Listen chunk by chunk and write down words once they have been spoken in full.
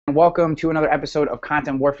Welcome to another episode of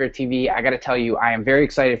Content Warfare TV. I got to tell you, I am very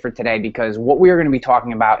excited for today because what we are going to be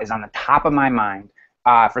talking about is on the top of my mind.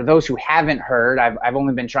 For those who haven't heard, I've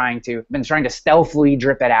only been trying to stealthily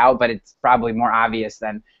drip it out, but it's probably more obvious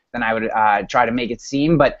than I would try to make it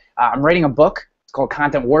seem. But I'm writing a book. It's called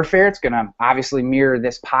Content Warfare. It's going to obviously mirror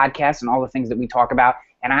this podcast and all the things that we talk about.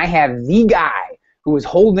 And I have the guy who is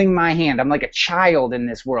holding my hand. I'm like a child in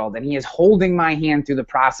this world, and he is holding my hand through the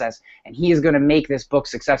process, and he is going to make this book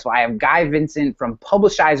successful. I have Guy Vincent from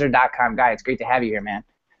Publishizer.com. Guy, it's great to have you here, man.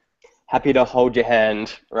 Happy to hold your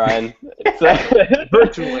hand, Ryan.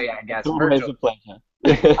 Virtually, I guess. It's always a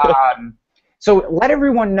pleasure. So let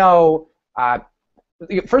everyone know,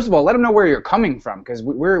 first of all, let them know where you're coming from, because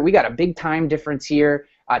we got a big time difference here.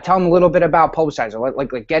 Tell them a little bit about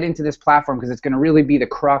Publishizer. Like get into this platform, because it's going to really be the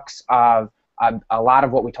crux of a lot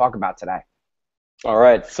of what we talk about today. All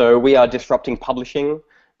right, so we are disrupting publishing.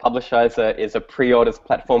 Publishizer is a pre-orders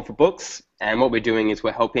platform for books, and what we're doing is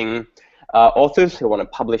we're helping authors who want to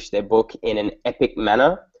publish their book in an epic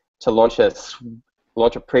manner to launch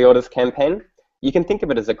a pre-orders campaign. You can think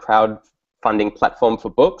of it as a crowdfunding platform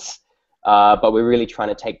for books, but we're really trying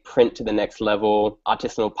to take print to the next level,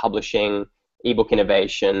 artisanal publishing, ebook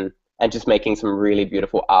innovation, and just making some really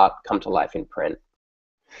beautiful art come to life in print.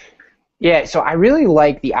 Yeah, so I really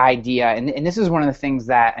like the idea, and this is one of the things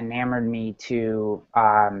that enamored me to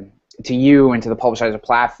you and to the Publishizer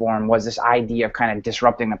platform, was this idea of kind of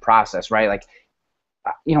disrupting the process, right? Like,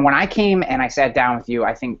 when I came and I sat down with you,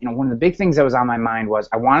 I think one of the big things that was on my mind was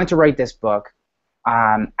I wanted to write this book.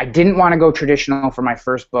 I didn't want to go traditional for my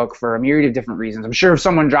first book for a myriad of different reasons. I'm sure if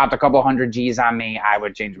someone dropped a couple hundred G's on me, I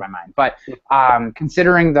would change my mind. But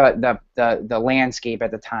considering the landscape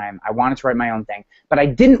at the time, I wanted to write my own thing. But I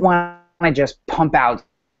didn't want to just pump out.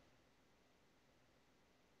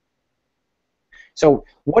 So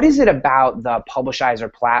what is it about the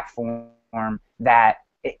Publishizer platform that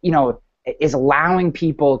is allowing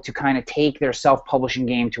people to kind of take their self-publishing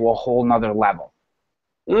game to a whole nother level?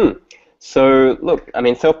 So look, I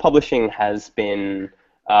mean, self-publishing has been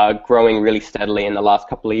growing really steadily in the last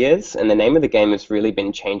couple of years, and the name of the game has really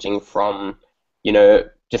been changing from,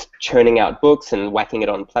 just churning out books and whacking it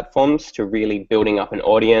on platforms to really building up an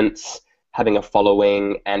audience, having a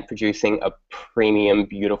following, and producing a premium,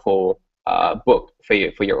 beautiful book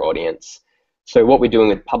for your audience. So what we're doing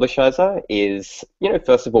with Publishizer is,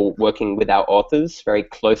 first of all, working with our authors very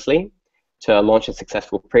closely to launch a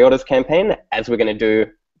successful pre-orders campaign, as we're going to do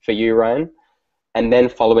for you, Ryan, and then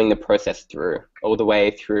following the process through, all the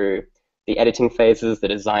way through the editing phases, the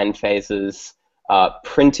design phases.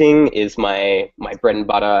 Printing is my bread and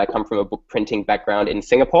butter. I come from a book printing background in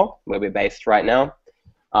Singapore, where we're based right now.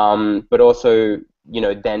 But also,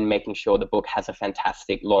 then making sure the book has a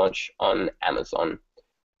fantastic launch on Amazon.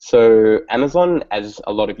 So Amazon, as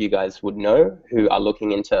a lot of you guys would know, who are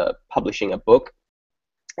looking into publishing a book,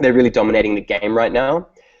 they're really dominating the game right now.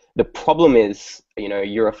 The problem is,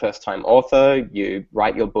 you're a first-time author, you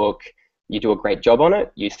write your book, you do a great job on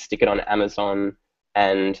it, you stick it on Amazon,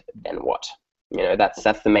 and then what?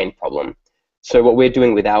 That's the main problem. So what we're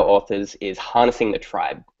doing with our authors is harnessing the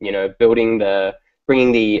tribe,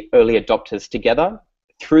 bringing the early adopters together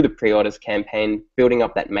through the pre-orders campaign, building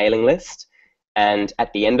up that mailing list, and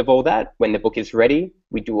at the end of all that, when the book is ready,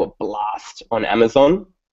 we do a blast on Amazon.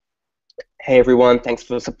 Hey everyone, thanks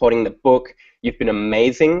for supporting the book. You've been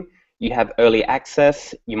amazing. You have early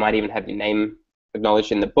access. You might even have your name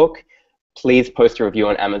acknowledged in the book. Please post a review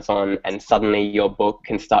on Amazon, and suddenly your book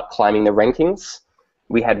can start climbing the rankings.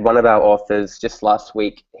 We had one of our authors just last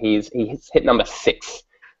week. He's hit number 6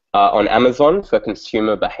 on Amazon for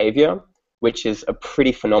consumer behavior, which is a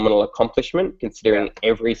pretty phenomenal accomplishment, considering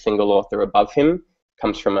every single author above him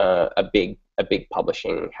comes from a big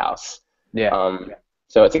publishing house. Yeah.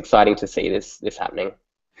 So it's exciting to see this happening.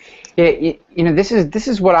 Yeah, this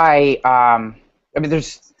is what I mean,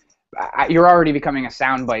 you're already becoming a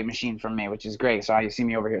soundbite machine from me, which is great. So you see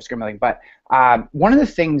me over here scribbling. But one of the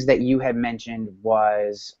things that you had mentioned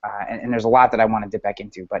was, and there's a lot that I want to dip back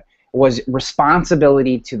into, but was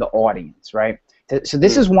responsibility to the audience, right? So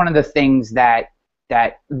this is one of the things that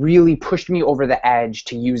really pushed me over the edge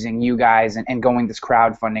to using you guys and going this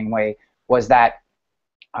crowdfunding way, was that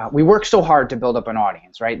we work so hard to build up an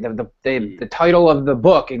audience, right? The title of the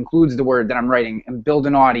book includes the word that I'm writing, and build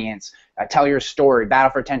an audience, tell your story,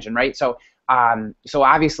 battle for attention, right? So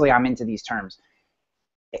obviously I'm into these terms.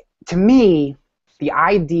 To me, the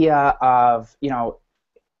idea of,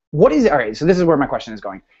 what is it? All right, so this is where my question is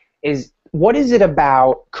going, is what is it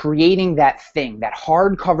about creating that thing, that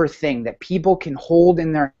hardcover thing that people can hold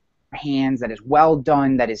in their hands, that is well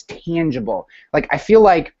done, that is tangible? Like, I feel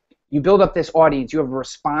like you build up this audience. You have a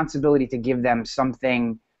responsibility to give them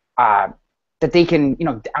something that they can,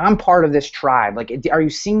 I'm part of this tribe. Like, are you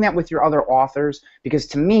seeing that with your other authors? Because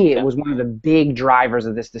to me, it was one of the big drivers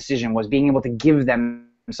of this decision, was being able to give them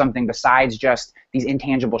something besides just these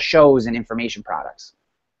intangible shows and information products.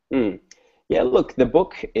 Yeah, look, the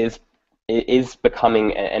book is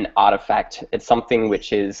becoming an artifact. It's something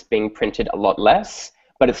which is being printed a lot less,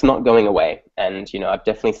 but it's not going away. And I've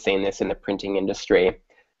definitely seen this in the printing industry.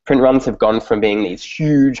 Print runs have gone from being these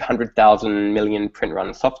huge 100,000 million print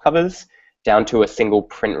run soft covers down to a single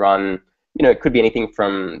print run. It could be anything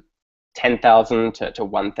from 10,000 to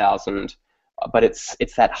 1,000, but it's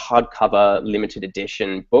that hardcover limited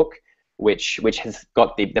edition book which has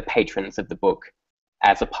got the patrons of the book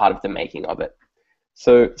as a part of the making of it.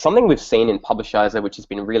 So something we've seen in Publishizer, which has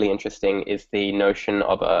been really interesting, is the notion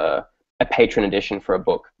of a patron edition for a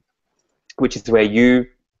book, which is where you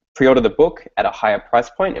pre-order the book at a higher price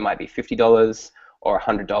point. It might be $50 or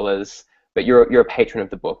 $100, but you're a patron of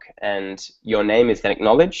the book, and your name is then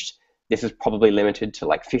acknowledged. This is probably limited to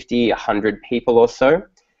like 50, 100 people or so,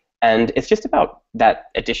 and it's just about that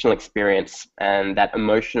additional experience and that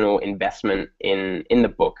emotional investment in the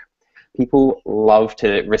book. People love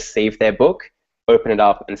to receive their book, open it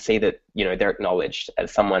up, and see that they're acknowledged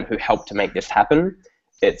as someone who helped to make this happen.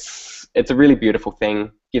 It's a really beautiful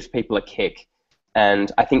thing, gives people a kick,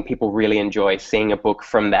 and I think people really enjoy seeing a book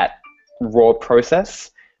from that raw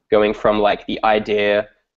process, going from like the idea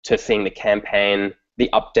to seeing the campaign, the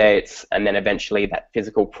updates, and then eventually that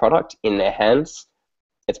physical product in their hands.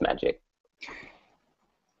 It's magic.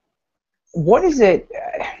 What is it?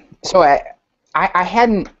 So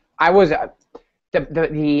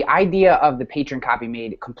the idea of the patron copy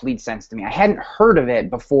made complete sense to me. I hadn't heard of it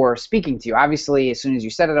before speaking to you. Obviously, as soon as you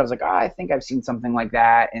said it, I was like, I think I've seen something like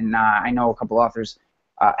that, and I know a couple authors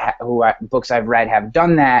books I've read have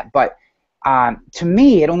done that. But to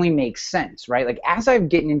me, it only makes sense, right? Like, as I've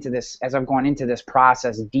gone into this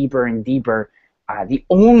process deeper and deeper, the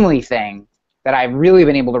only thing that I've really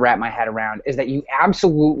been able to wrap my head around is that you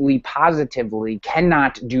absolutely, positively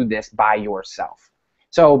cannot do this by yourself.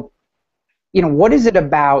 So, what is it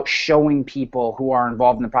about showing people who are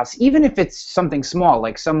involved in the process, even if it's something small,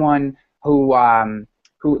 like someone who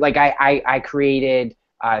like I created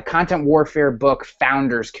a content warfare book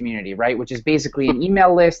founders community, right? Which is basically an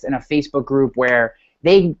email list and a Facebook group where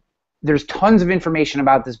there's tons of information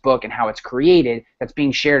about this book and how it's created that's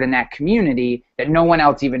being shared in that community that no one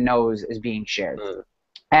else even knows is being shared.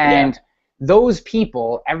 And those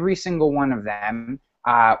people, every single one of them,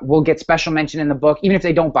 will get special mention in the book, even if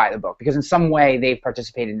they don't buy the book, because in some way they've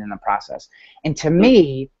participated in the process. And to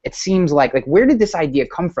me, it seems like where did this idea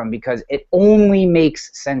come from? Because it only makes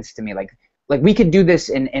sense to me. Like we could do this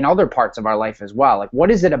in other parts of our life as well. Like, what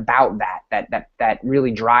is it about that really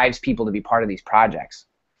drives people to be part of these projects?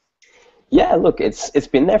 Yeah, look, it's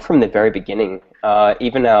been there from the very beginning.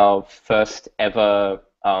 Even our first ever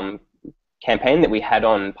campaign that we had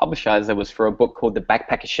on Publishizer was for a book called The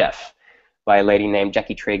Backpacker Chef by a lady named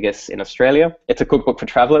Jackie Tregus in Australia. It's a cookbook for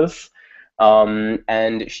travelers,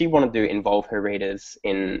 and she wanted to involve her readers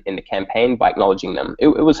in the campaign by acknowledging them. It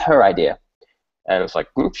was her idea, and it was like,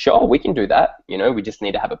 sure, we can do that. We just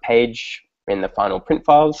need to have a page in the final print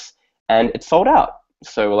files, and it sold out.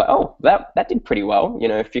 So we're like, oh, that did pretty well.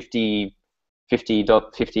 50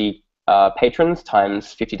 patrons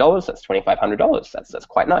times $50, that's $2,500. That's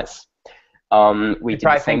quite nice. You're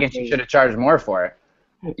probably thinking you should have charged more for it.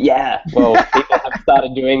 Yeah, well, people have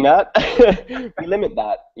started doing that. We limit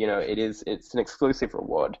that. It's an exclusive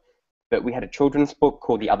reward. But we had a children's book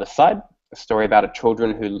called The Other Side, a story about a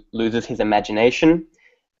children who loses his imagination,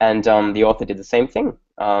 and the author did the same thing.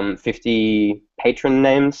 50 patron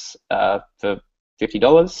names for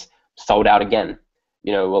 $50, sold out again.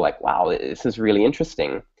 We're like, wow, this is really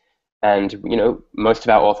interesting. And, most of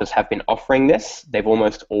our authors have been offering this. They've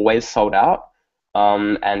almost always sold out.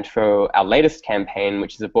 And for our latest campaign,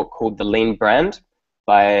 which is a book called The Lean Brand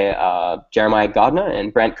by Jeremiah Gardner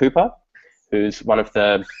and Brant Cooper, who's one of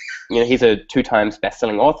the, he's a 2 times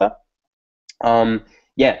best-selling author.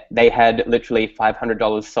 They had literally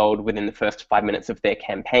 $500 sold within the first 5 minutes of their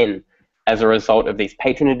campaign as a result of these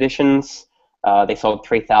patron editions. They sold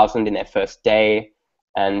 3,000 in their first day.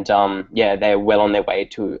 And they're well on their way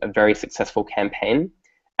to a very successful campaign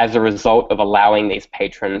as a result of allowing these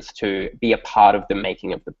patrons to be a part of the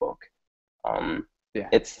making of the book. I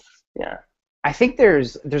think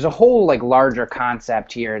there's a whole larger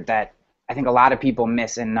concept here that I think a lot of people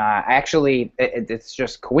miss, and actually it's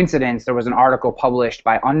just coincidence. There was an article published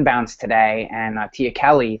by Unbounce today, and Tia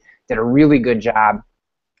Kelly did a really good job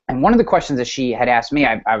And one of the questions that she had asked me,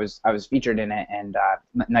 I was featured in it, and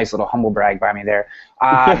nice little humble brag by me there.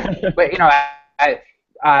 But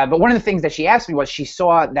but one of the things that she asked me was she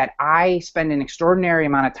saw that I spend an extraordinary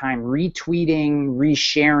amount of time retweeting,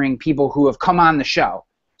 resharing people who have come on the show.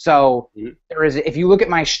 So there is, if you look at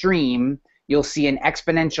my stream, you'll see an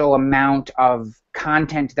exponential amount of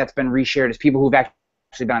content that's been reshared as people who've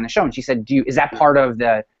actually been on the show. And she said, is that part of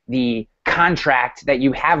the contract that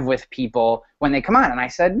you have with people when they come on? And I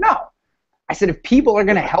said, no. I said, if people are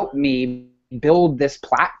going to help me build this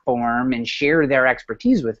platform and share their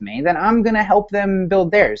expertise with me, then I'm going to help them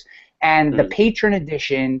build theirs. And the patron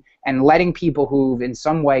edition and letting people who've in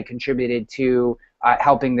some way contributed to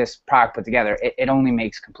helping this product put together, it only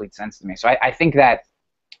makes complete sense to me. So I think that,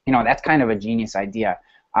 that's kind of a genius idea.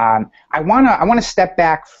 I want to step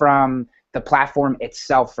back from the platform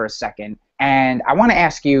itself for a second, and I want to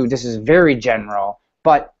ask you, this is very general,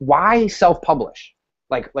 but why self-publish?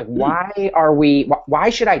 Like why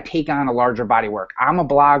should I take on a larger body of work? I'm a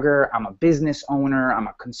blogger, I'm a business owner, I'm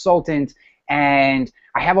a consultant, and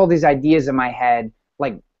I have all these ideas in my head.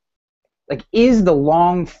 Like is the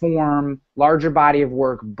long form, larger body of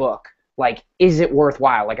work book, is it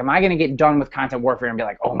worthwhile? Like, am I going to get done with content warfare and be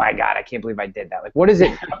like, oh my God, I can't believe I did that? Like, what is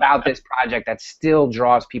it about this project that still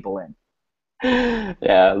draws people in?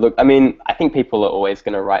 Yeah, look, I mean, I think people are always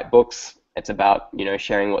going to write books. It's about,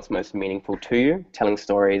 sharing what's most meaningful to you, telling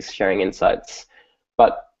stories, sharing insights.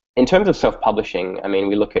 But in terms of self-publishing, I mean,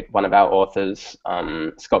 we look at one of our authors,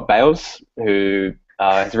 Scott Bales, who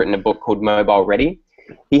has written a book called Mobile Ready.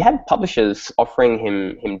 He had publishers offering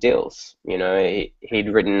him deals. He'd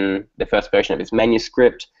written the first version of his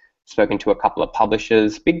manuscript, spoken to a couple of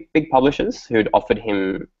publishers, big publishers, who'd offered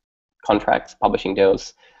him contracts, publishing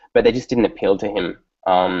deals, but they just didn't appeal to him.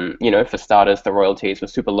 For starters, the royalties were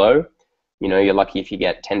super low. You're lucky if you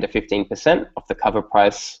get 10 to 15% off the cover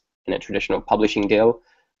price in a traditional publishing deal,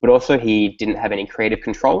 but also he didn't have any creative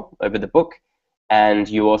control over the book, and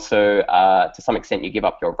you also, to some extent, you give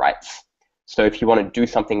up your rights. So if you want to do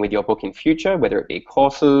something with your book in future, whether it be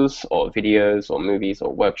courses or videos or movies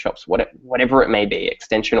or workshops, whatever it may be,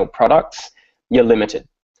 extensional products, you're limited.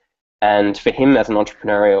 And for him as an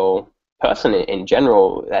entrepreneurial person in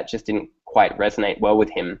general, that just didn't quite resonate well with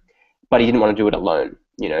him, but he didn't want to do it alone.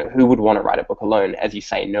 Who would want to write a book alone? As you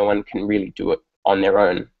say, no one can really do it on their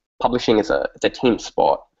own. Publishing is a team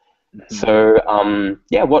sport. Mm-hmm.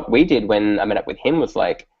 So what we did when I met up with him was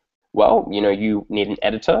like, well, you need an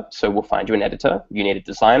editor, so we'll find you an editor. You need a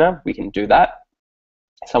designer, we can do that.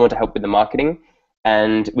 Someone to help with the marketing.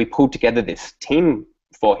 And we pulled together this team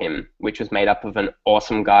for him, which was made up of an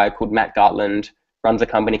awesome guy called Matt Gartland, runs a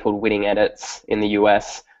company called Winning Edits in the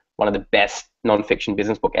US, one of the best nonfiction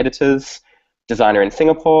business book editors, designer in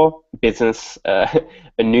Singapore, a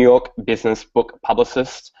New York business book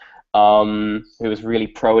publicist, who was really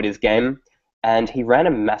pro at his game. And he ran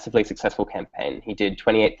a massively successful campaign. He did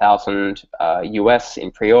 28,000 US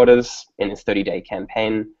in pre-orders in his 30-day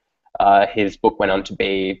campaign. His book went on to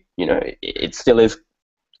be, it still is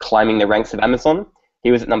climbing the ranks of Amazon.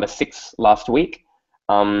 He was at number 6 last week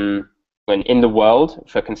in the world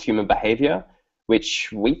for consumer behavior,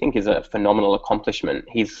 which we think is a phenomenal accomplishment.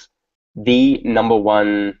 He's the number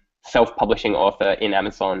 1 self-publishing author in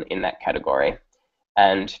Amazon in that category.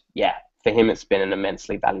 And yeah, for him, it's been an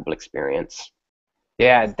immensely valuable experience.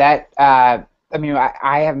 Yeah, that, I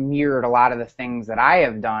have mirrored a lot of the things that I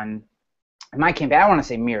have done in my campaign. I don't want to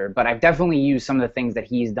say mirrored, but I've definitely used some of the things that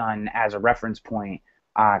he's done as a reference point,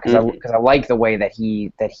 because I like the way that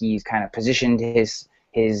he's kind of positioned his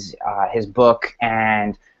book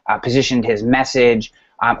and positioned his message.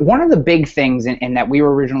 One of the big things in that we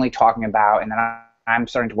were originally talking about, and that I'm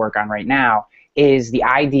starting to work on right now, is the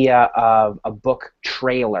idea of a book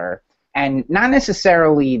trailer, and not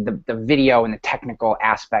necessarily the video and the technical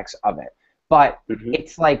aspects of it, but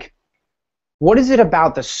it's like, what is it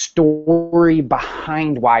about the story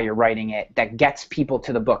behind why you're writing it that gets people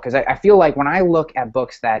to the book? Because I feel like when I look at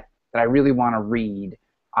books that I really want to read,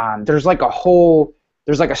 there's like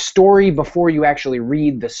a story before you actually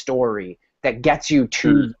read the story that gets you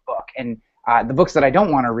to the book. And the books that I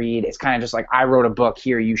don't want to read, it's kind of just like, I wrote a book,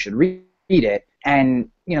 here, you should read it. And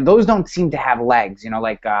those don't seem to have legs. You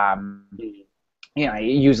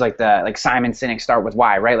use like Simon Sinek, Start With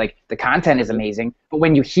Why, right? Like, the content is amazing, but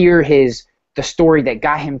when you hear the story that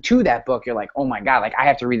got him to that book, you're like, oh my God, like, I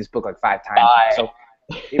have to read this book like 5 times. So,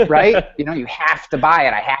 right? You have to buy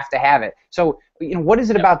it. I have to have it. So, what is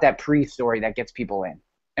it about that pre-story that gets people in?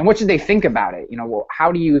 And what should they think about it?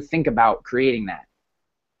 How do you think about creating that?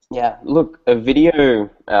 Yeah, look,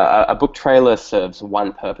 a book trailer serves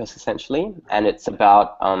one purpose essentially, and it's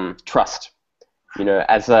about trust.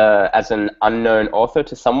 as an unknown author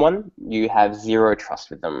to someone, you have zero trust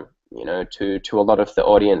with them. To a lot of the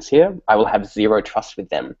audience here, I will have zero trust with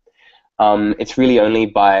them. It's really only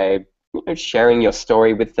by sharing your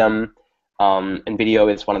story with them, and video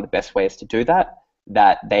is one of the best ways to do that.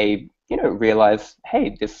 That they realize,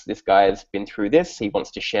 hey, this guy has been through this. He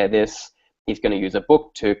wants to share this. He's going to use a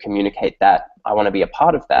book to communicate that. I want to be a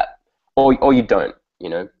part of that. Or you don't,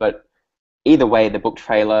 But either way, the book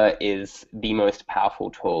trailer is the most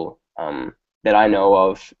powerful tool that I know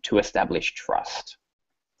of to establish trust.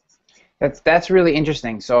 That's really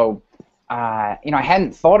interesting. So, I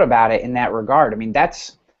hadn't thought about it in that regard. I mean,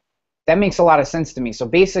 that makes a lot of sense to me. So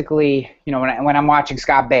basically, when I'm watching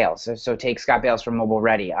Scott Bales, so take Scott Bales from Mobile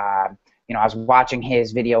Ready. I was watching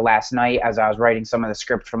his video last night as I was writing some of the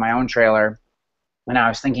script for my own trailer, and I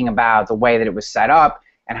was thinking about the way that it was set up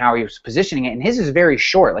and how he was positioning it. And his is very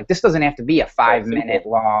short. Like, this doesn't have to be a 5-minute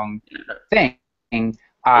long thing.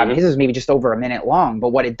 His is maybe just over a minute long. But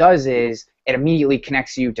what it does is it immediately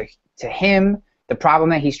connects you to him, the problem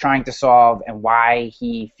that he's trying to solve, and why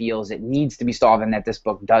he feels it needs to be solved, and that this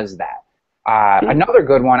book does that. Another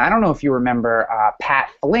good one, I don't know if you remember,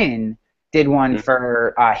 Pat Flynn did one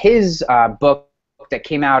for his book that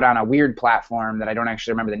came out on a weird platform that I don't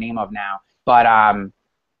actually remember the name of now. But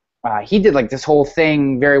he did like this whole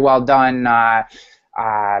thing, very well done.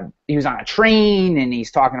 He was on a train, and he's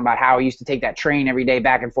talking about how he used to take that train every day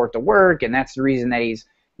back and forth to work, and that's the reason that he's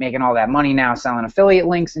making all that money now selling affiliate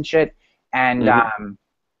links and shit. And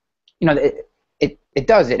it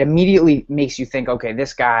does. It immediately makes you think, okay,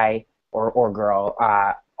 this guy or girl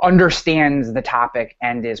understands the topic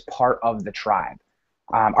and is part of the tribe.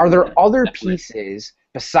 Are there other pieces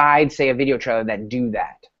besides, say, a video trailer that do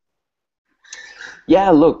that? Yeah,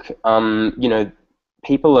 look,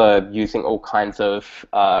 people are using all kinds of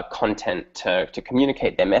content to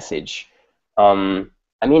communicate their message.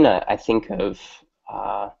 I think of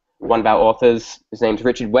one of our authors. His name's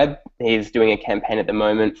Richard Webb. He's doing a campaign at the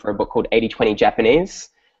moment for a book called 80/20 Japanese.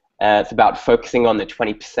 It's about focusing on the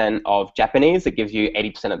 20% of Japanese that gives you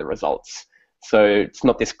 80% of the results. So it's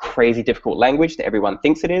not this crazy difficult language that everyone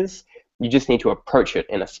thinks it is. You just need to approach it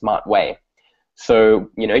in a smart way. So,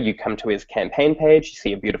 you come to his campaign page, you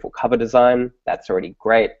see a beautiful cover design. That's already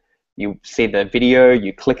great. You see the video,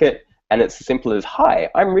 you click it, and it's as simple as, hi,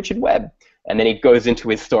 I'm Richard Webb. And then he goes into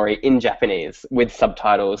his story in Japanese with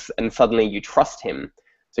subtitles, and suddenly you trust him.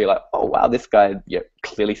 So you're like, oh, wow, this guy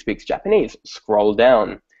clearly speaks Japanese. Scroll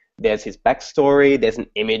down. There's his backstory. There's an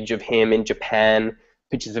image of him in Japan,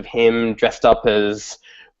 pictures of him dressed up as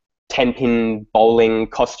 10-pin bowling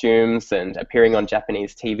costumes and appearing on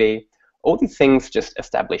Japanese TV. All these things just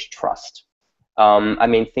establish trust.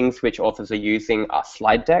 Things which authors are using are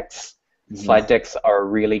slide decks. Slide decks are a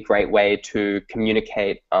really great way to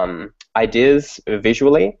communicate ideas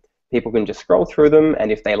visually. People can just scroll through them,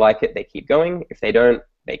 and if they like it, they keep going. If they don't,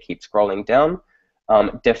 they keep scrolling down.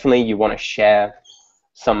 Definitely you want to share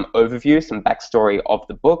some overview, some backstory of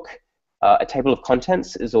the book. A table of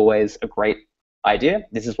contents is always a great idea.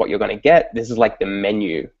 This is what you're going to get. This is like the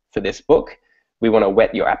menu for this book. We want to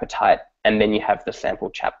whet your appetite, and then you have the sample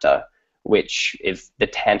chapter, which is the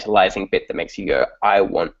tantalizing bit that makes you go, I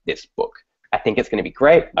want this book. I think it's going to be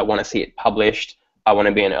great. I want to see it published. I want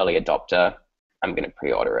to be an early adopter. I'm going to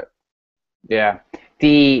pre-order it. Yeah.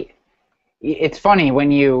 It's funny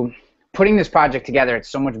when you putting this project together, it's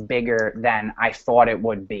so much bigger than I thought it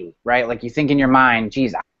would be, right? Like, you think in your mind,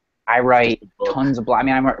 geez, I write tons of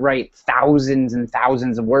I write thousands and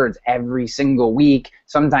thousands of words every single week,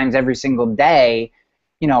 sometimes every single day.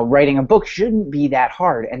 Writing a book shouldn't be that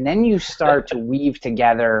hard. And then you start to weave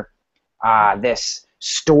together this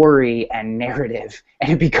story and narrative,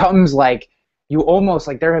 and it becomes like you almost,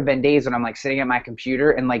 like, there have been days when I'm like sitting at my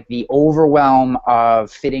computer, and like the overwhelm of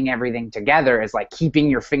fitting everything together is like keeping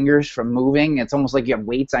your fingers from moving. It's almost like you have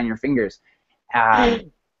weights on your fingers.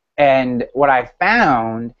 And what I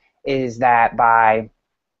found is that by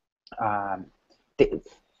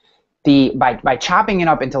by chopping it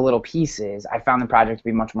up into little pieces, I found the project to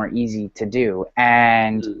be much more easy to do.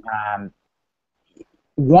 And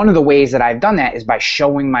one of the ways that I've done that is by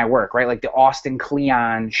showing my work, right? Like the Austin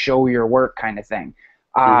Kleon show your work kind of thing.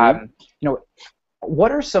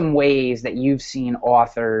 What are some ways that you've seen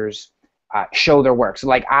authors show their work? So,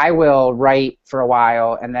 like, I will write for a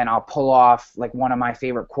while, and then I'll pull off like one of my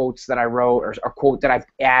favorite quotes that I wrote, or a quote that I've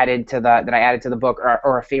added to the book,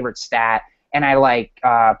 or a favorite stat, and I like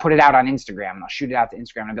put it out on Instagram, and I'll shoot it out to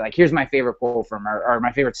Instagram, and I'll be like, here's my favorite quote from, or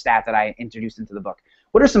my favorite stat that I introduced into the book.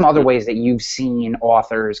 What are some other ways that you've seen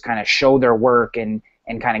authors kind of show their work and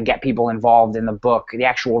kind of get people involved in the book, the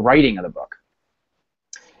actual writing of the book?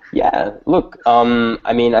 Yeah, look,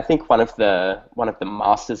 I mean, I think one of the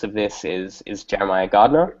masters of this is Jeremiah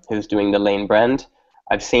Gardner, who's doing the lean brand.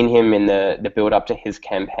 I've seen him in the build up to his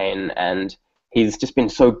campaign, and he's just been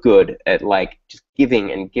so good at like just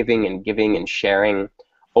giving and giving and giving and sharing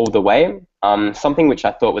all the way. Something which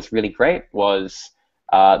I thought was really great was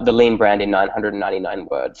the lean brand in 999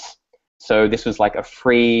 words. So this was like a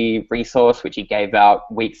free resource which he gave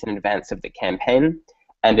out weeks in advance of the campaign,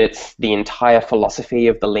 and it's the entire philosophy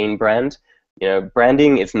of the lean brand. You know,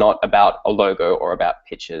 branding is not about a logo or about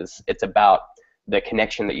pictures. It's about the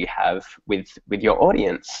connection that you have with your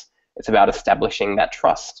audience. It's about establishing that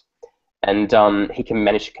trust. And he can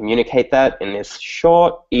manage to communicate that in this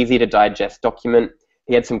short, easy to digest document.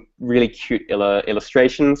 He had some really cute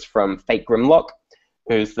illustrations from Fake Grimlock,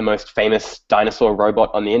 who's the most famous dinosaur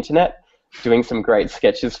robot on the internet, doing some great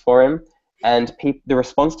sketches for him. And the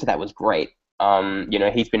response to that was great. You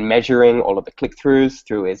know, he's been measuring all of the click-throughs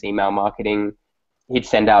through his email marketing. He'd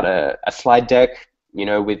send out a slide deck, you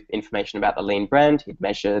know, with information about the lean brand. He'd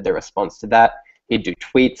measure the response to that. He'd do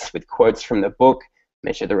tweets with quotes from the book,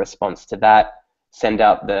 measure the response to that, send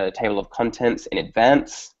out the table of contents in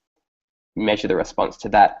advance, measure the response to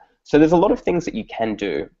that. So there's a lot of things that you can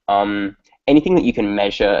do. Anything that you can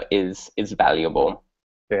measure is valuable.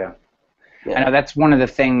 Yeah. Yeah. I know that's one of the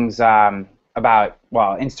things about,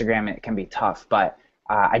 well, Instagram, it can be tough, but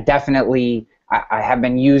I definitely, I have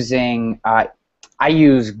been using, I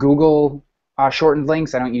use Google shortened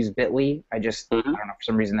links. I don't use Bitly. I just, I don't know, for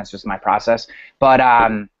some reason that's just my process. But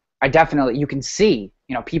I definitely, you can see,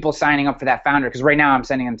 you know, people signing up for that founder, because right now I'm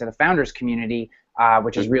sending them to the founders community,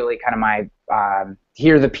 which is really kind of my,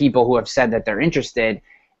 here are the people who have said that they're interested.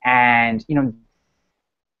 And, you know,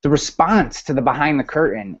 the response to the behind the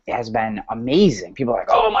curtain has been amazing. People are like,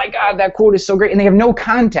 oh my God, that quote is so great. And they have no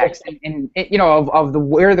context and you know, of the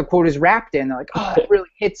where the quote is wrapped in. They're like, oh, it really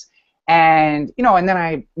hits. And, you know, and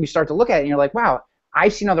then you start to look at it and you're like, wow,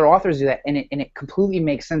 I've seen other authors do that. And it completely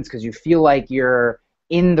makes sense, because you feel like you're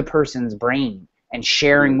in the person's brain and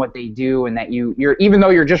sharing what they do, and that you're, even though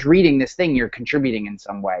you're just reading this thing, you're contributing in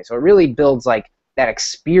some way. So it really builds like that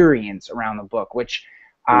experience around the book, which,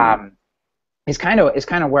 is kind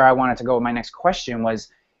of where I wanted to go. My next question was,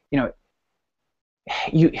 you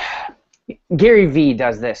know, Gary V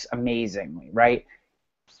does this amazingly, right?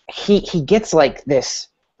 He gets like this,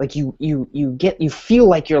 like you feel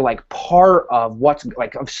like you're like part of what's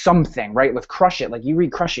like of something, right? With Crush It, like you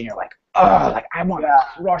read Crush It and you're like, oh, like I want to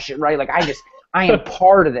crush it, right? Like I am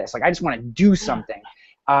part of this. Like I just want to do something.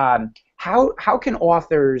 How can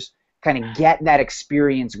authors kind of get that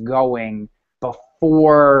experience going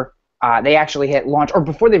before they actually hit launch, or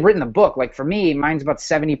before they've written the book? Like for me, mine's about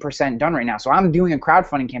 70% done right now. So I'm doing a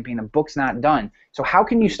crowdfunding campaign. The book's not done. So how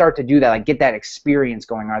can you start to do that? Like get that experience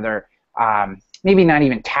going? Are there maybe not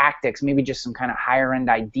even tactics, maybe just some kind of higher end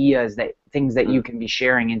ideas, things that you can be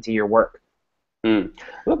sharing into your work?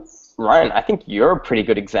 Look, Ryan, I think you're a pretty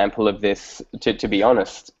good example of this, to be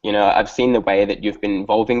honest. You know, I've seen the way that you've been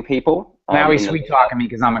involving people. Now he's sweet talking me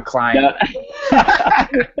because I'm a client. Yeah.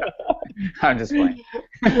 I'm just playing.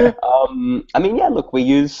 I mean, yeah, look, we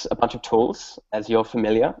use a bunch of tools, as you're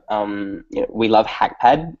familiar. You know, we love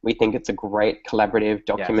Hackpad. We think it's a great collaborative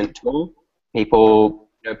document tool. People,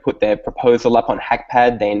 you know, put their proposal up on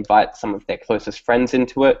Hackpad. They invite some of their closest friends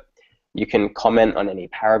into it. You can comment on any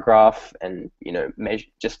paragraph and, you know,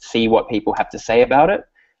 just see what people have to say about it.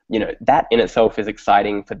 You know, that in itself is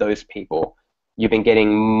exciting for those people. You've been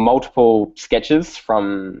getting multiple sketches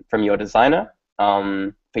from your designer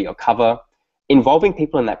for your cover. Involving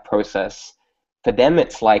people in that process, for them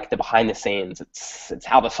it's like the behind the scenes. It's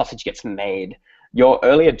how the sausage gets made. Your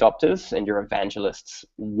early adopters and your evangelists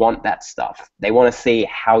want that stuff. They want to see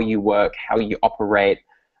how you work, how you operate,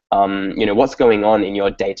 you know, what's going on in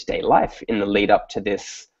your day-to-day life in the lead up to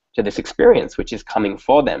this experience, which is coming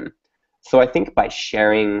for them. So I think by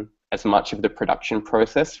sharing as much of the production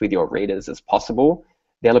process with your readers as possible,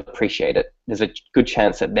 they'll appreciate it. There's a good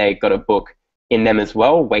chance that they got a book in them as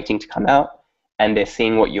well, waiting to come out, and they're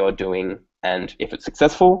seeing what you're doing. And if it's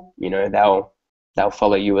successful, you know, they'll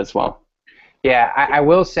follow you as well. Yeah, I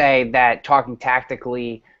will say that, talking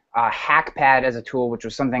tactically, Hackpad as a tool, which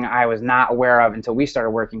was something I was not aware of until we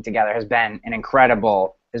started working together, has been an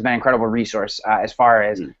incredible resource as far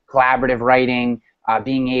as collaborative writing,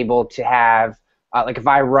 being able to have, like if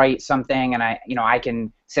I write something and I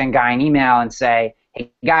can send Guy an email and say, hey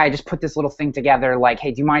Guy, I just put this little thing together, like,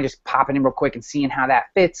 hey, do you mind just popping in real quick and seeing how that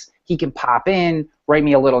fits? He can pop in, write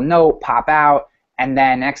me a little note, pop out, and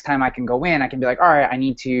then next time I can go in, I can be like, all right, I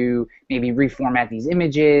need to maybe reformat these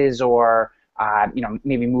images, or you know,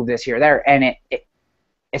 maybe move this here or there. And it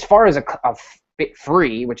as far as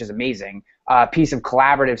free, which is amazing, piece of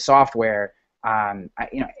collaborative software.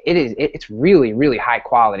 It's really, really high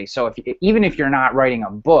quality. So even if you're not writing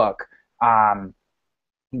a book,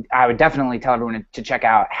 I would definitely tell everyone to check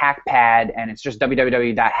out HackPad, and it's just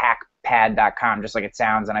www.hackpad.com, just like it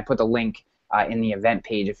sounds. And I put the link in the event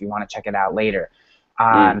page if you want to check it out later.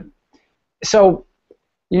 So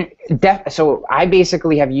I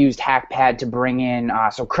basically have used HackPad to bring in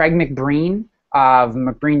so Craig McBreen of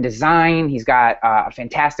McBreen Design. He's got a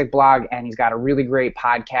fantastic blog, and he's got a really great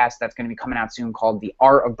podcast that's going to be coming out soon called The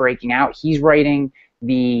Art of Breaking Out. He's writing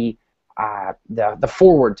the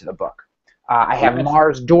foreword to the book. I have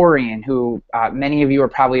Mars Dorian, who many of you are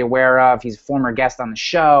probably aware of. He's a former guest on the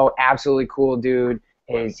show. Absolutely cool dude.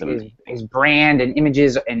 His brand and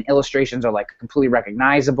images and illustrations are like completely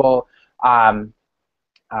recognizable. I'm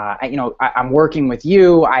working with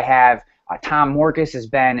you. I have Tom Morcus has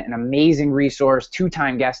been an amazing resource,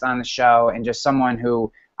 2-time guest on the show, and just someone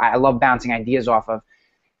who I love bouncing ideas off of.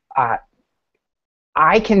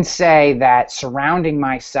 I can say that surrounding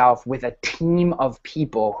myself with a team of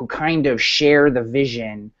people who kind of share the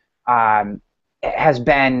vision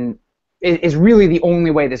is really the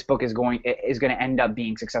only way this book is going to end up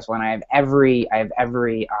being successful, and I have every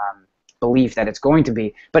belief that it's going to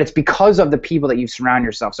be. But it's because of the people that you surround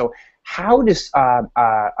yourself. So how does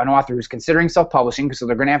an author who's considering self-publishing, so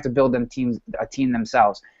they're going to have to build a team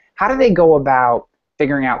themselves, how do they go about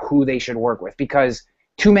figuring out who they should work with? Because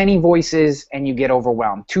too many voices and you get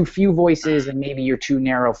overwhelmed. Too few voices and maybe you're too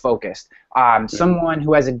narrow focused. Someone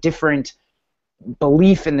who has a different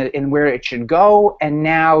belief in where it should go, and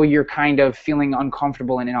now you're kind of feeling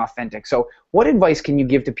uncomfortable and inauthentic. So what advice can you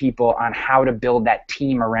give to people on how to build that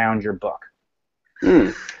team around your book?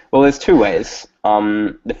 Well, there's 2 ways.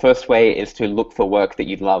 The first way is to look for work that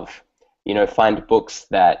you love. Find books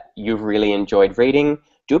that you've really enjoyed reading.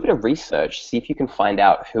 Do a bit of research. See if you can find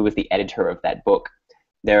out who was the editor of that book.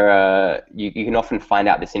 You can often find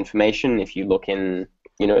out this information if you look in,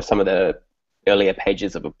 some of the earlier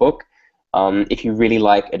pages of a book. If you really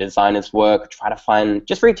like a designer's work,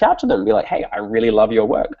 just reach out to them. Be like, hey, I really love your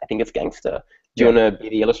work. I think it's gangster. Do you want to be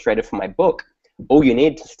the illustrator for my book? All you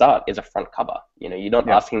need to start is a front cover. You're not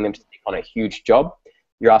asking them to take on a huge job.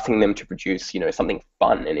 You're asking them to produce, something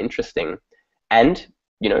fun and interesting. And,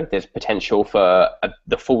 there's potential for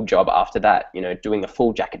the full job after that, doing the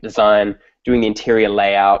full jacket design, doing the interior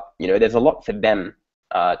layout. There's a lot for them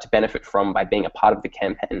to benefit from by being a part of the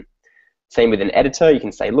campaign. Same with an editor. You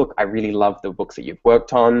can say, look, I really love the books that you've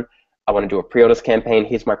worked on. I want to do a pre-orders campaign.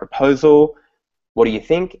 Here's my proposal. What do you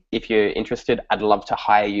think? If you're interested, I'd love to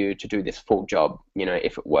hire you to do this full job,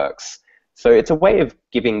 if it works. So it's a way of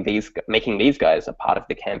making these guys a part of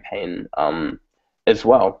the campaign as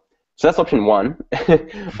well. So that's option 1.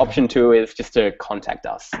 Option 2 is just to contact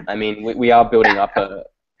us. I mean, we are building up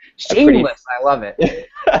shameless. I love it.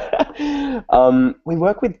 We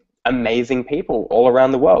work with amazing people all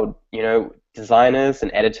around the world, designers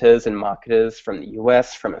and editors and marketers from the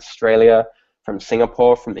US, from Australia, from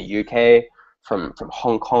Singapore, from the UK, from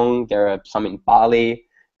Hong Kong. There are some in Bali.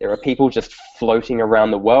 There are people just floating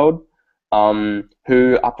around the world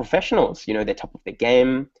who are professionals. They're top of the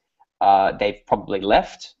game. They've probably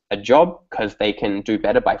left a job because they can do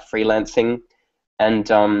better by freelancing.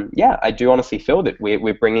 And I do honestly feel that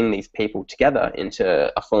we're bringing these people together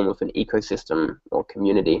into a form of an ecosystem or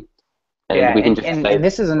community. And we can just and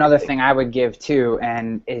this is another thing I would give too,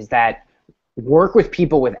 and is that work with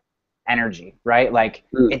people with energy, right? Like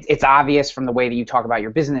it's obvious from the way that you talk about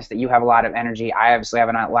your business that you have a lot of energy. I obviously have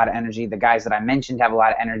a lot of energy. The guys that I mentioned have a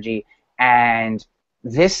lot of energy. And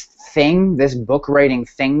this book writing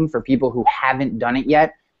thing for people who haven't done it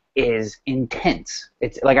yet is intense.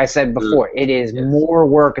 It's like I said before, it is more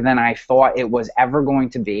work than I thought it was ever going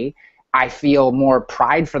to be. I feel more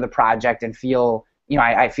pride for the project and feel,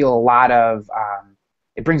 I feel a lot of,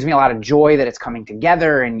 it brings me a lot of joy that it's coming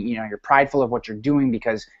together, and you're prideful of what you're doing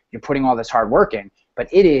because you're putting all this hard work in, but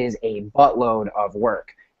it is a buttload of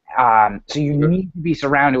work. So you need to be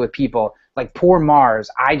surrounded with people like poor Mars.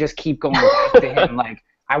 I just keep going back to him like,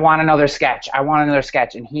 I want another sketch,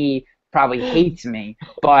 and he probably hates me,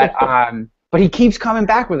 but he keeps coming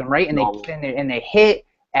back with them, right? And they hit,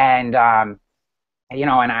 and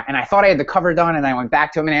and I thought I had the cover done, and I went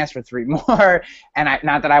back to him and asked for 3 more. And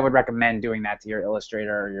not that I would recommend doing that to your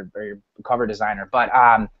illustrator or your cover designer, but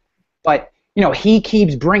he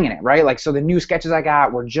keeps bringing it, right? Like, so the new sketches I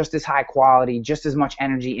got were just as high quality, just as much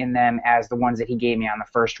energy in them as the ones that he gave me on the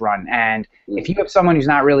first run. And if you have someone who's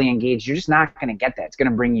not really engaged, you're just not going to get that. It's going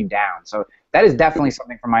to bring you down. So that is definitely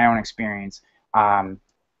something from my own experience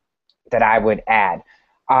that I would add.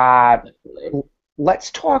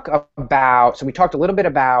 let's talk about, so we talked a little bit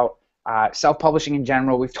about self-publishing in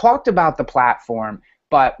general. We've talked about the platform,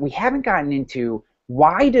 but we haven't gotten into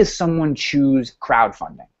why does someone choose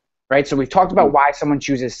crowdfunding, right? So we've talked about why someone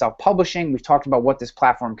chooses self-publishing. We've talked about what this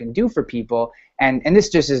platform can do for people, and this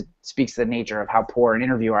just speaks to the nature of how poor an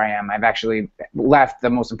interviewer I am. I've actually left the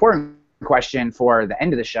most important question for the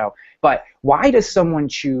end of the show. But why does someone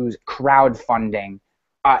choose crowdfunding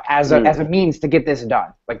as a means to get this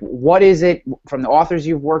done? Like, what is it from the authors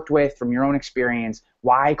you've worked with, from your own experience?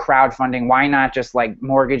 Why crowdfunding? Why not just like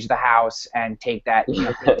mortgage the house and take that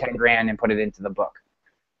 10 grand and put it into the book?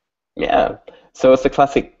 Yeah, so it's a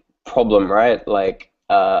classic problem, right? Like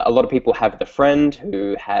a lot of people have the friend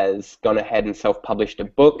who has gone ahead and self-published a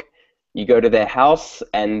book. You go to their house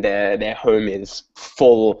and their home is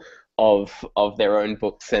full of their own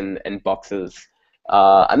books and boxes.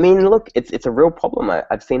 I mean, look, it's a real problem.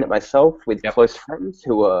 I've seen it myself with close friends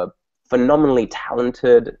who are phenomenally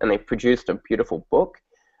talented and they've produced a beautiful book.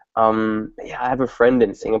 Yeah, I have a friend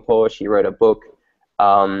in Singapore. She wrote a book,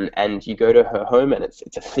 and you go to her home and it's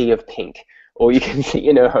a sea of pink. All you can see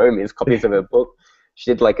in her home is copies of her book.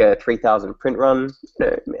 She did like a 3,000 print run.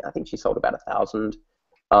 I think she sold about 1,000.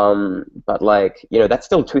 But like, that's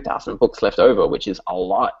still 2,000 books left over, which is a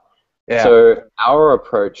lot. Yeah. So our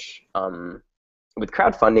approach with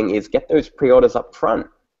crowdfunding is get those pre-orders up front.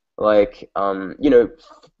 Like,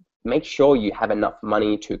 make sure you have enough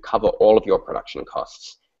money to cover all of your production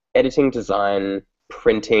costs. Editing, design,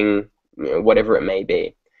 printing, whatever it may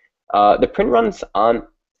be. The print runs aren't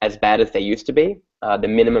as bad as they used to be. The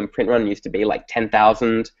minimum print run used to be like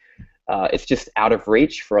 10,000. It's just out of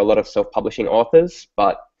reach for a lot of self-publishing authors,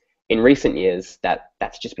 but in recent years,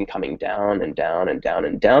 that's just been coming down and down and down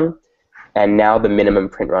and down. And now the minimum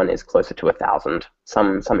print run is closer to 1,000.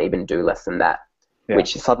 Some even do less than that,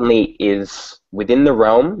 which suddenly is within the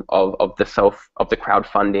realm of the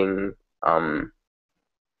crowdfunding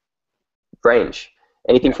range.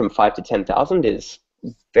 Anything from 5 to 10,000 is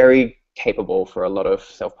very capable for a lot of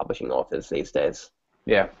self-publishing authors these days.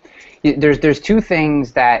 Yeah, there's two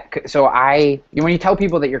things that, so when you tell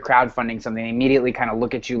people that you're crowdfunding something, they immediately kind of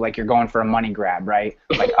look at you like you're going for a money grab, right?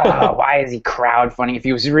 Like, oh, why is he crowdfunding? If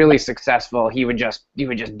he was really successful, he would just do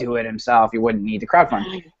it himself. He wouldn't need to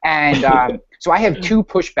crowdfund. And so I have two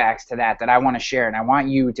pushbacks to that I want to share, and I want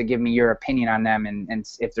you to give me your opinion on them and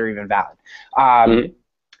if they're even valid.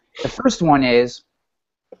 The first one is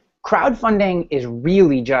crowdfunding is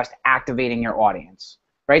really just activating your audience,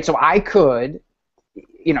 right? So I could,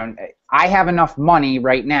 I have enough money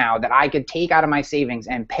right now that I could take out of my savings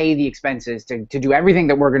and pay the expenses to do everything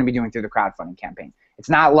that we're going to be doing through the crowdfunding campaign. It's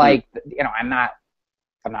not like, I'm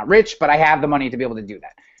not rich, but I have the money to be able to do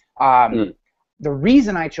that. The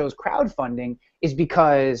reason I chose crowdfunding is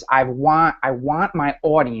because I want my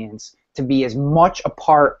audience to be as much a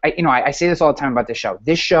part. I say this all the time about this show.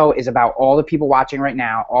 This show is about all the people watching right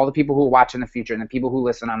now, all the people who will watch in the future, and the people who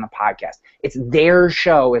listen on the podcast. It's their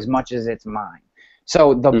show as much as it's mine.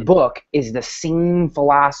 So the book is the same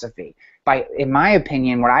philosophy. In my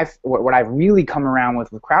opinion, what I've really come around with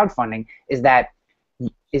crowdfunding is that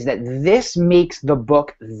this makes the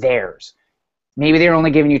book theirs. Maybe they're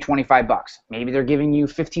only giving you $25. Maybe they're giving you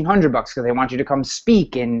 $1,500 because they want you to come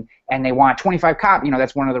speak and they want 25 copies.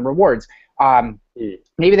 That's one of the rewards.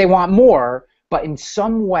 Maybe they want more, but in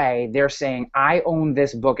some way they're saying, I own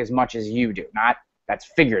this book as much as you do. That's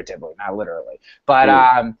figuratively, not literally.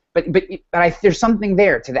 But there's something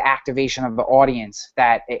there to the activation of the audience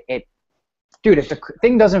that dude, if the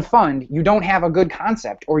thing doesn't fund, you don't have a good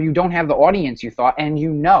concept or you don't have the audience you thought, and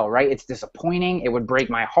right? It's disappointing. It would break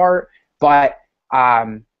my heart. But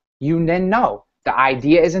you then know the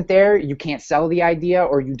idea isn't there, you can't sell the idea,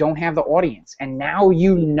 or you don't have the audience. And now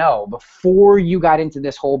before you got into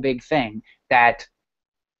this whole big thing that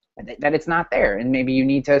it's not there, and maybe you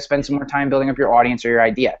need to spend some more time building up your audience or your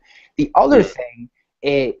idea. The other thing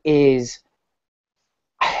is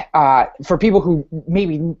for people who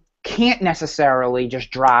maybe can't necessarily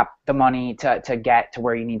just drop the money to get to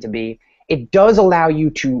where you need to be, it does allow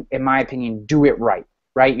you to, in my opinion, do it right.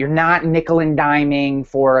 Right, you're not nickel and diming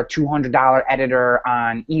for a $200 editor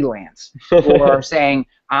on Elance, or saying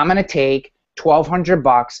I'm going to take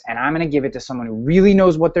 $1,200 and I'm going to give it to someone who really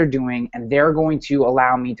knows what they're doing, and they're going to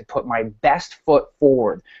allow me to put my best foot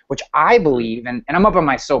forward, which I believe, and I'm up on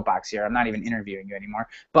my soapbox here. I'm not even interviewing you anymore,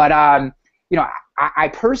 but I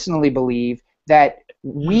personally believe that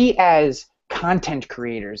we as content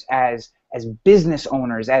creators, as business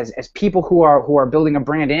owners, as people who are building a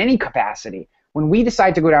brand in any capacity, when we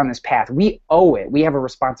decide to go down this path, we owe it. We have a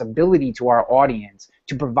responsibility to our audience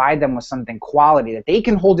to provide them with something quality that they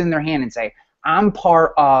can hold in their hand and say, I'm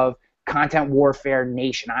part of content warfare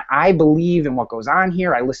nation. I believe in what goes on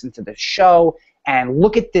here. I listen to the show, and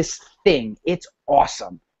look at this thing. It's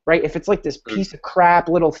awesome, right? If it's like this piece of crap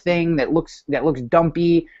little thing that looks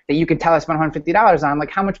dumpy that you can tell I spent $150 on,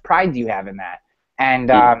 like, how much pride do you have in that? And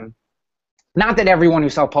not that everyone who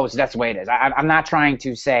self-publishes, that's the way it is. I'm not trying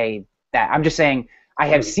to say that. I'm just saying I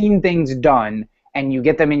have seen things done, and you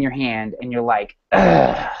get them in your hand, and you're like,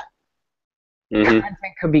 ugh. Content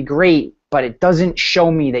could be great, but it doesn't show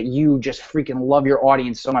me that you just freaking love your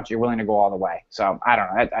audience so much you're willing to go all the way. So I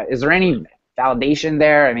don't know. Is there any validation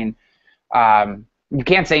there? I mean, you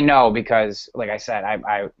can't say no because, like I said,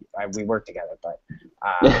 we work together. But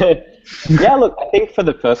yeah, look, I think for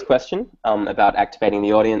the first question about activating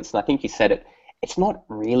the audience, and I think you said it, it's not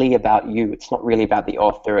really about you. It's not really about the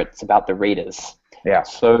author. It's about the readers. Yeah.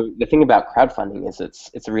 So the thing about crowdfunding is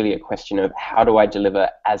it's really a question of how do I deliver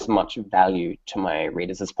as much value to my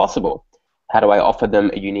readers as possible? How do I offer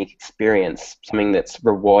them a unique experience, something that's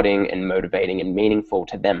rewarding and motivating and meaningful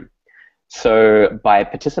to them? So by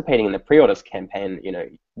participating in the pre-orders campaign, you know,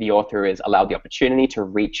 the author is allowed the opportunity to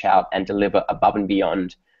reach out and deliver above and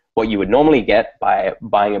beyond what you would normally get by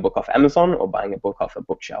buying a book off Amazon or buying a book off a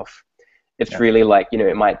bookshelf. It's really like, you know,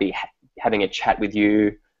 it might be having a chat with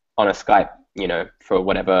you on a Skype, you know, for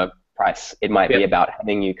whatever price. It might be about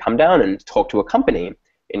having you come down and talk to a company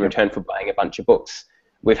in return for buying a bunch of books.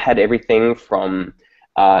 We've had everything from,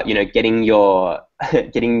 you know, getting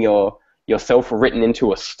yourself written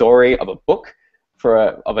into a story of a book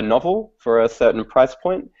of a novel for a certain price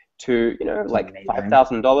point to, you know, like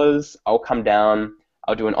 $5,000. I'll come down,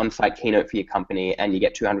 I'll do an on-site keynote for your company, and you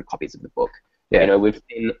get 200 copies of the book. You know, we've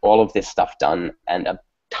seen all of this stuff done, and a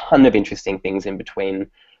ton of interesting things in between,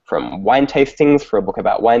 from wine tastings for a book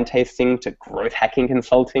about wine tasting to growth hacking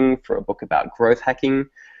consulting for a book about growth hacking.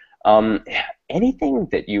 Anything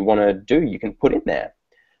that you want to do, you can put in there.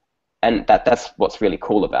 And that's what's really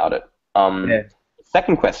cool about it. The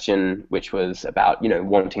second question, which was about, you know,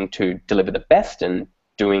 wanting to deliver the best and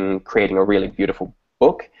creating a really beautiful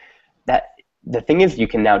book, that the thing is you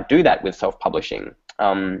can now do that with self-publishing.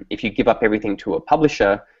 If you give up everything to a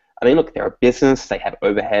publisher, I mean, look, they're a business, they have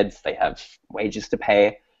overheads, they have wages to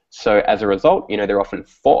pay. So as a result, you know, they're often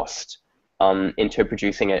forced into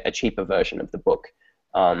producing a cheaper version of the book.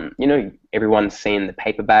 You know, everyone's seen the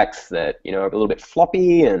paperbacks that, you know, are a little bit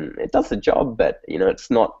floppy, and it does the job, but, you know,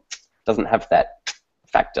 doesn't have that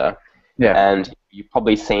factor. Yeah. And you've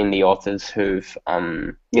probably seen the authors who've,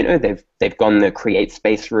 you know, they've gone the create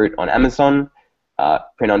space route on Amazon,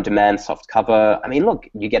 print on demand, soft cover. I mean, look,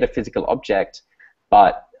 you get a physical object,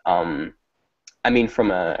 but I mean, from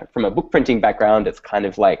a book printing background, it's kind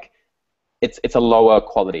of like it's a lower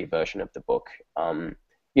quality version of the book.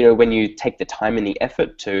 You know, when you take the time and the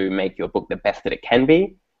effort to make your book the best that it can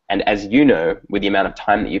be, and as you know, with the amount of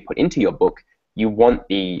time that you put into your book, you want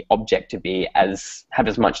the object to have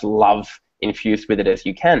as much love infused with it as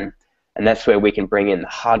you can. And that's where we can bring in the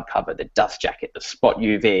hardcover, the dust jacket, the spot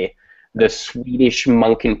UV, the Swedish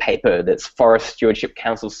Munkin paper that's Forest Stewardship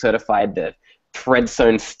Council certified, the thread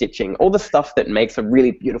sewn stitching, all the stuff that makes a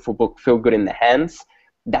really beautiful book feel good in the hands.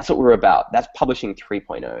 That's what we're about. That's publishing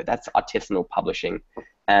 3.0. That's artisanal publishing,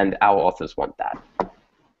 and our authors want that.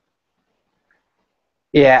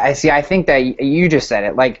 Yeah, I see. I think that you just said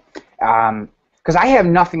it, like, because I have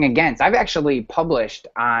nothing against. I've actually published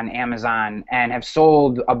on Amazon and have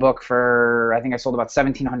sold a book for, I think I sold about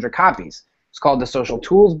 1,700 copies. It's called The Social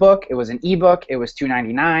Tools Book. It was an ebook. It was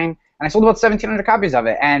 $2.99, and I sold about 1,700 copies of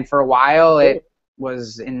it. And for a while, it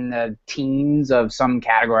was in the teens of some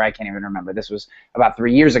category. I can't even remember. This was about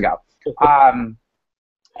 3 years ago. And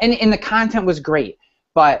the content was great,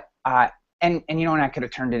 but and you know, and I could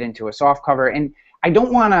have turned it into a soft cover. And I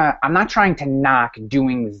don't want to. I'm not trying to knock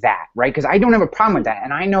doing that, right? Because I don't have a problem with that,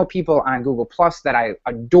 and I know people on Google Plus that I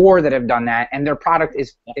adore that have done that, and their product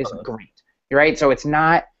is great, right? So it's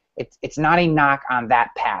not a knock on that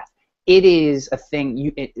path. It is a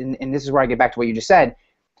thing. And this is where I get back to what you just said.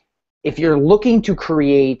 If you're looking to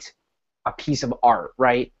create a piece of art,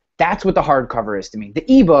 right? That's what the hardcover is to me. The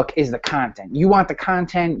ebook is the content. You want the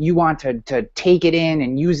content. You want to take it in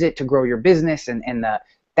and use it to grow your business, and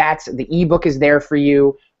the ebook is there for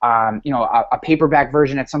you. You know, a paperback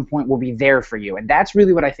version at some point will be there for you, and that's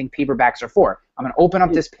really what I think paperbacks are for. I'm going to open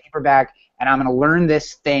up this paperback, and I'm going to learn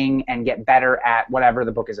this thing and get better at whatever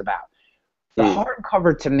the book is about. The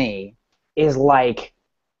hardcover to me is like,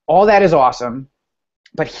 all that is awesome,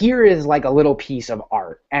 but here is like a little piece of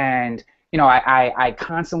art. And you know, I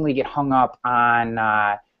constantly get hung up on.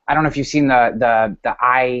 I don't know if you've seen the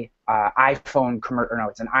iPhone commercial, or no,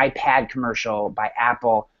 it's an iPad commercial by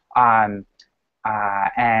Apple.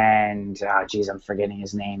 and geez, I'm forgetting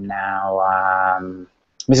his name now.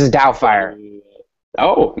 Mrs. Doubtfire.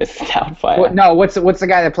 Oh, Mr. Doubtfire. No, what's the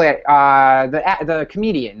guy that played the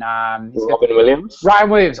comedian? Robin Williams. Ryan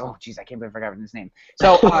Williams. Oh, geez, I can't believe I forgot his name.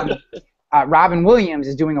 So, Robin Williams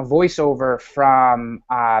is doing a voiceover from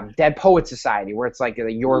Dead Poet Society, where it's like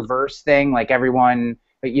your verse thing, like everyone,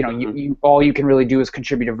 you all you can really do is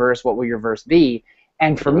contribute a verse. What will your verse be?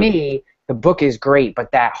 And for me, the book is great,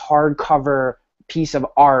 but that hardcover piece of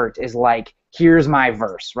art is like, here's my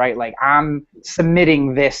verse, right? Like I'm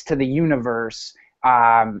submitting this to the universe,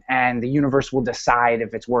 and the universe will decide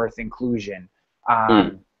if it's worth inclusion.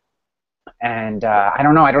 And I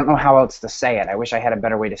don't know how else to say it. I wish I had a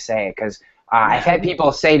better way to say it, because I've had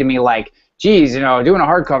people say to me like, geez, doing a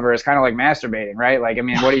hardcover is kind of like masturbating, right? Like, I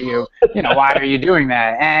mean, what are you, why are you doing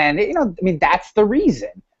that? And, I mean, that's the reason.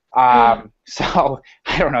 So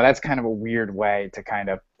I don't know. That's kind of a weird way to kind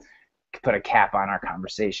of put a cap on our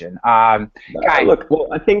conversation. Guy, look, well,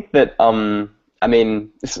 I think that, I mean,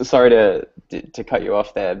 sorry to cut you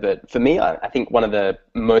off there, but for me, I think one of the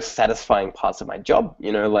most satisfying parts of my job,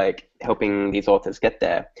 like helping these authors get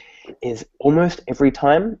there, is almost every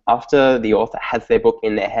time after the author has their book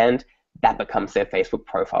in their hand, that becomes their Facebook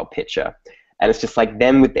profile picture. And it's just like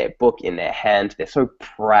them with their book in their hand. They're so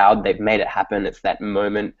proud they've made it happen. It's that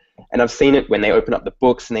moment. And I've seen it when they open up the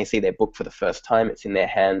books and they see their book for the first time. It's in their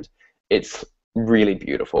hand. It's really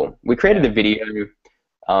beautiful. We created a video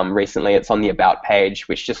recently. It's on the About page,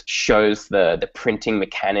 which just shows the printing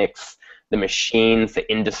mechanics, the machines, the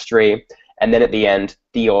industry. And then at the end,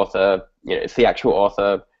 the author, it's the actual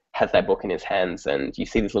author, has that book in his hands, and you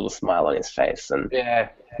see this little smile on his face. And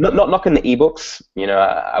not knocking the ebooks.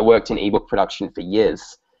 I worked in ebook production for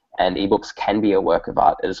years, and ebooks can be a work of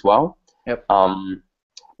art as well. Yep.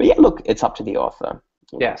 But yeah, look, it's up to the author.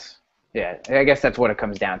 Yes. Yeah. I guess that's what it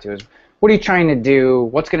comes down to, is what are you trying to do?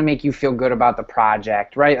 What's going to make you feel good about the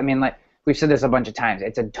project, right? I mean, like we've said this a bunch of times,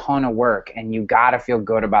 it's a ton of work, and you got to feel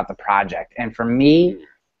good about the project. And for me,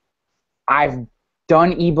 I've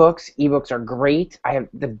done ebooks. Ebooks are great.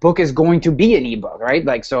 The book is going to be an ebook, right?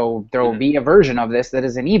 Like, so there will be a version of this that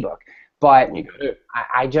is an ebook. But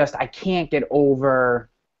I can't get over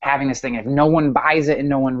having this thing. If no one buys it and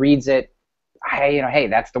no one reads it, hey,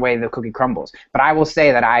 that's the way the cookie crumbles. But I will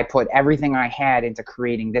say that I put everything I had into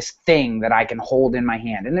creating this thing that I can hold in my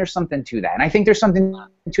hand, and there's something to that. And I think there's something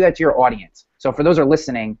to that to your audience. So for those who are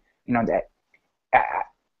listening, that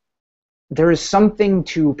there is something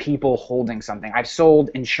to people holding something. I've sold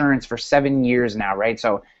insurance for 7 years now, right?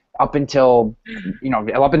 So up until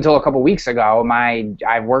a couple weeks ago,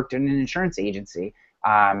 I worked in an insurance agency.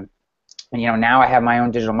 And now I have my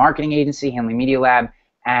own digital marketing agency, Hanley Media Lab,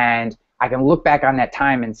 and I can look back on that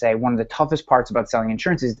time and say one of the toughest parts about selling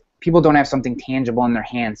insurance is people don't have something tangible in their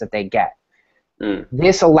hands that they get.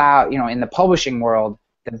 This in the publishing world,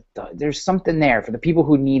 there's something there for the people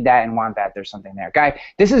who need that and want that. There's something there. Guy,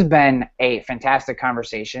 this has been a fantastic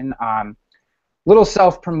conversation. Little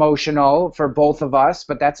self-promotional for both of us,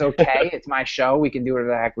 but that's okay. It's my show. We can do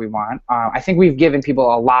whatever the heck we want. I think we've given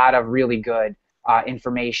people a lot of really good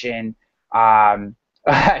information.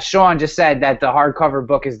 Sean just said that the hardcover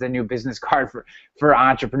book is the new business card for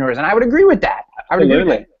entrepreneurs, and I would agree with that.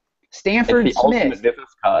 Absolutely. Stanford it's the Smith, ultimate business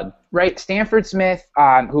card. right? Stanford Smith,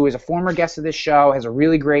 who is a former guest of this show, has a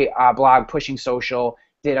really great blog, Pushing Social.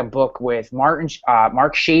 Did a book with Mark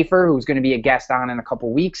Schaefer, who's going to be a guest on in a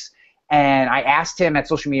couple weeks. And I asked him at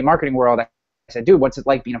Social Media Marketing World, I said, dude, what's it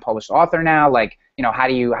like being a published author now? Like, how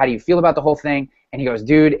do you feel about the whole thing? And he goes,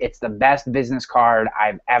 dude, it's the best business card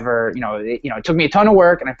I've ever, it took me a ton of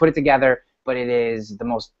work and I put it together, but it is the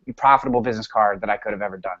most profitable business card that I could have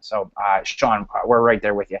ever done. So, Sean, we're right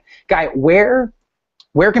there with you. Guy, where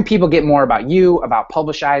can people get more about you, about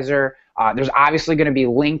Publishizer? There's obviously going to be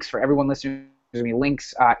links for everyone listening. There's going to be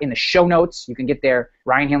links in the show notes. You can get there,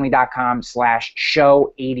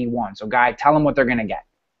 ryanhanley.com/show81. So, Guy, tell them what they're going to get.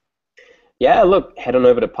 Yeah, look, head on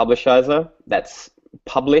over to Publishizer. That's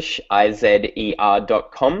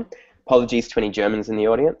publishizer.com. Apologies to any Germans in the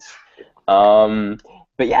audience.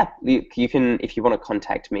 But yeah, you can, if you want to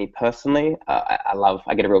contact me personally,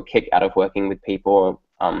 I get a real kick out of working with people.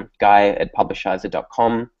 Guy at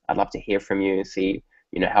publishizer.com. I'd love to hear from you, see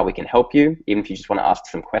how we can help you. Even if you just want to ask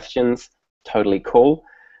some questions, totally cool.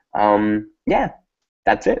 Yeah,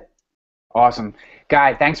 that's it. Awesome.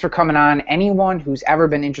 Guy, thanks for coming on. Anyone who's ever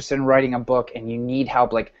been interested in writing a book and you need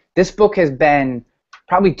help, like this book has been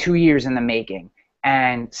probably 2 years in the making.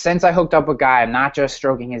 And since I hooked up with Guy, I'm not just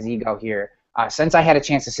stroking his ego here. Since I had a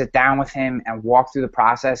chance to sit down with him and walk through the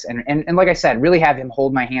process and like I said, really have him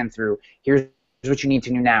hold my hand through, here's what you need to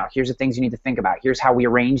do now. Here's the things you need to think about. Here's how we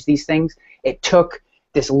arrange these things. It took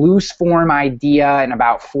this loose form idea in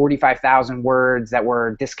about 45,000 words that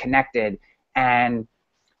were disconnected, and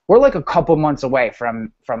we're like a couple months away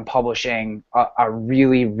from publishing a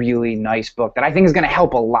really, really nice book that I think is going to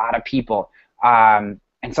help a lot of people, and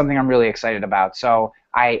something I'm really excited about. So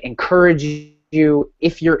I encourage you,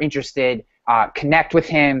 if you're interested, connect with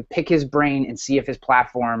him, pick his brain, and see if his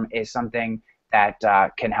platform is something that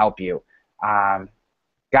can help you.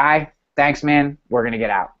 Guy, thanks, man. We're going to get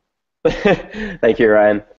out. Thank you,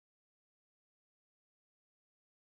 Ryan.